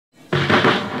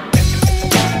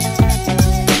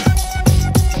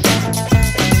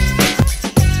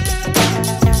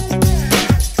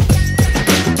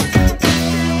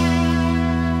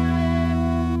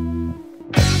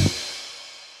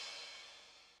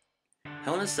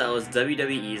Hell in a Cell is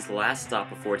WWE's last stop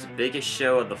before its biggest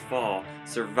show of the fall,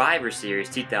 Survivor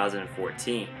Series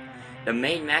 2014. The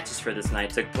main matches for this night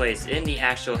took place in the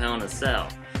actual Hell in a Cell.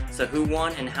 So who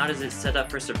won and how does it set up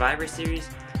for Survivor Series?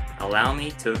 Allow me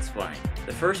to explain.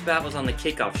 The first bout was on the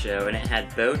kickoff show and it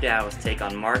had Bo Dallas take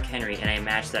on Mark Henry in a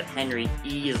match that Henry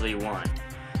easily won.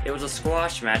 It was a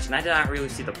squash match and I did not really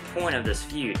see the point of this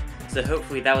feud, so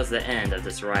hopefully that was the end of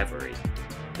this rivalry.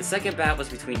 The second bout was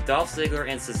between Dolph Ziggler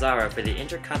and Cesaro for the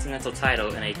Intercontinental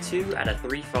title in a 2 out of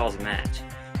 3 falls match.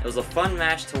 It was a fun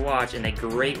match to watch and a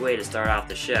great way to start off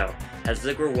the show, as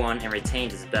Ziggler won and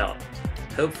retained his belt.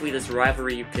 Hopefully this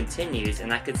rivalry continues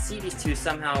and I could see these two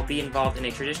somehow be involved in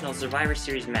a traditional Survivor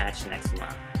Series match next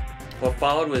month. What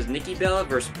followed was Nikki Bella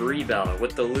vs Brie Bella,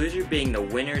 with the loser being the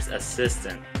winner's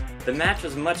assistant. The match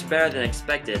was much better than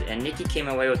expected and Nikki came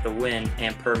away with the win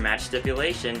and per match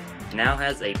stipulation, now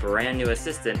has a brand new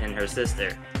assistant in her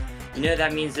sister. You know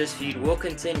that means this feud will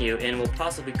continue and will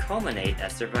possibly culminate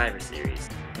at Survivor Series.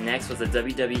 Next was the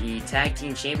WWE Tag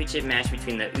Team Championship match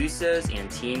between the Usos and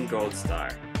Team Gold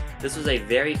Star. This was a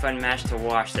very fun match to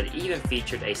watch that even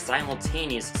featured a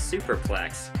simultaneous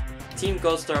superplex. Team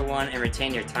Gold Star won and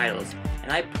retained their titles,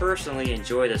 and I personally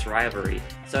enjoy this rivalry,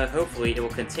 so hopefully it will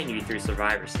continue through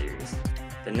Survivor Series.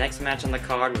 The next match on the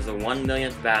card was the 1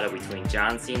 millionth battle between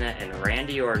John Cena and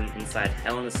Randy Orton inside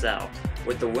Hell in a Cell,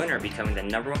 with the winner becoming the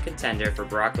 #1 contender for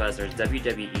Brock Lesnar's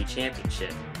WWE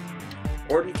Championship.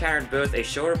 Orton countered both a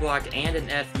shoulder block and an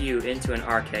FU into an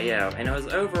RKO, and it was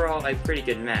overall a pretty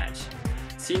good match.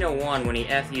 Cena won when he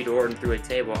FU'd Orton through a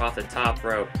table off the top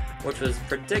rope, which was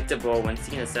predictable when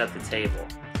Cena set the table.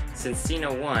 Since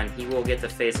Cena won, he will get to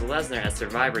face Lesnar at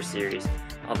Survivor Series,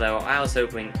 although I was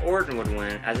hoping Orton would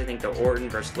win, as I think the Orton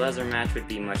vs Lesnar match would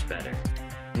be much better.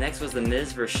 Next was The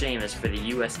Miz vs Sheamus for the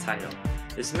US title.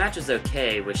 This match was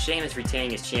okay, with Sheamus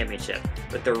retaining his championship,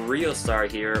 but the real star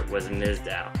here was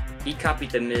Mizdow. He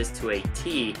copied The Miz to a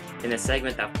T, and the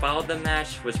segment that followed the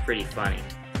match was pretty funny.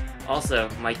 Also,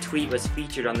 my tweet was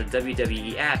featured on the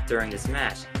WWE app during this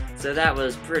match, so that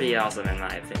was pretty awesome in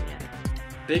my opinion.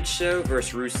 Big Show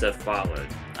vs Rusev followed.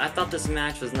 I thought this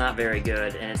match was not very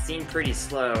good, and it seemed pretty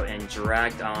slow and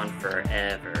dragged on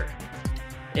forever.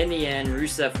 In the end,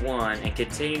 Rusev won and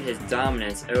continued his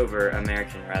dominance over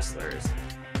American wrestlers.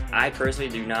 I personally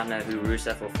do not know who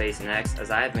Rusev will face next,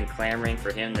 as I have been clamoring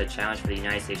for him to challenge for the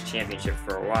United States Championship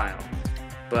for a while.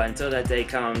 But until that day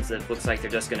comes, it looks like they're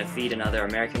just going to feed another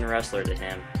American wrestler to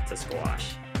him to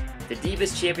squash. The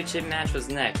Divas Championship match was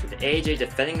next, with AJ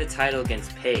defending the title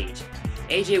against Paige.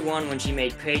 AJ won when she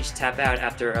made Paige tap out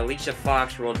after Alicia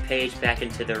Fox rolled Paige back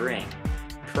into the ring.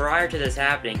 Prior to this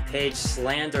happening, Paige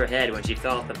slammed her head when she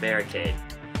fell off the barricade.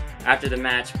 After the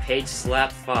match, Paige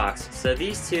slapped Fox, so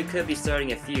these two could be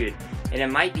starting a feud, and it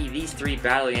might be these three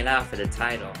battling it out for the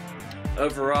title.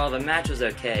 Overall, the match was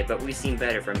okay, but we've seen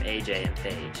better from AJ and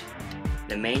Paige.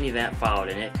 The main event followed,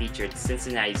 and it featured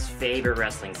Cincinnati's favorite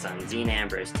wrestling son, Dean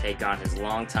Ambrose, take on his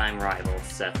longtime rival,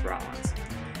 Seth Rollins.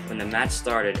 When the match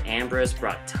started, Ambrose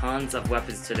brought tons of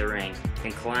weapons to the ring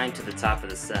and climbed to the top of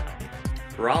the cell.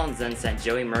 Rollins then sent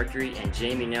Joey Mercury and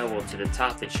Jamie Noble to the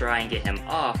top to try and get him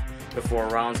off before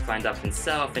Rollins climbed up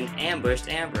himself and ambushed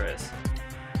Ambrose.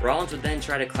 Rollins would then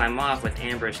try to climb off with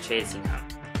Ambrose chasing him.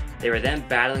 They were then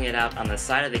battling it out on the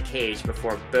side of the cage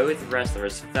before both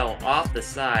wrestlers fell off the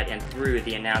side and through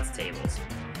the announce tables.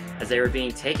 As they were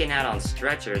being taken out on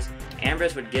stretchers,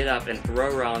 Ambrose would get up and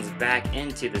throw Rollins back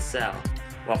into the cell.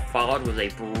 What followed was a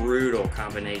brutal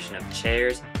combination of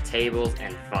chairs, tables,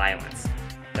 and violence.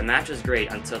 The match was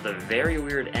great until the very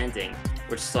weird ending,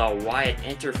 which saw Wyatt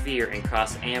interfere and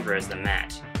cost Ambrose the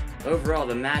match. Overall,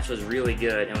 the match was really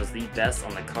good and was the best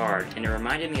on the card, and it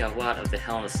reminded me a lot of the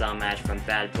Hell in a Cell match from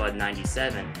Bad Blood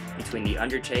 97 between The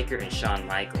Undertaker and Shawn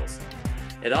Michaels.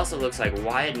 It also looks like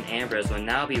Wyatt and Ambrose will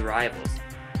now be rivals,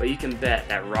 but you can bet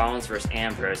that Rollins vs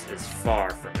Ambrose is far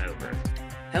from over.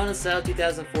 Hell in a Cell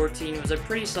 2014 was a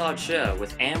pretty solid show,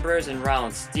 with Ambrose and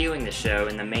Rollins stealing the show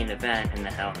in the main event in the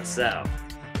Hell in a Cell.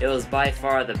 It was by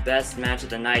far the best match of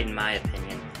the night in my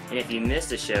opinion, and if you missed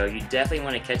the show, you definitely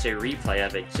want to catch a replay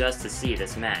of it just to see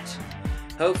this match.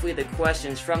 Hopefully the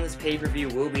questions from this pay-per-view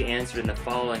will be answered in the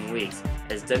following weeks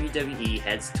as WWE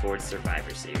heads towards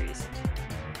Survivor Series.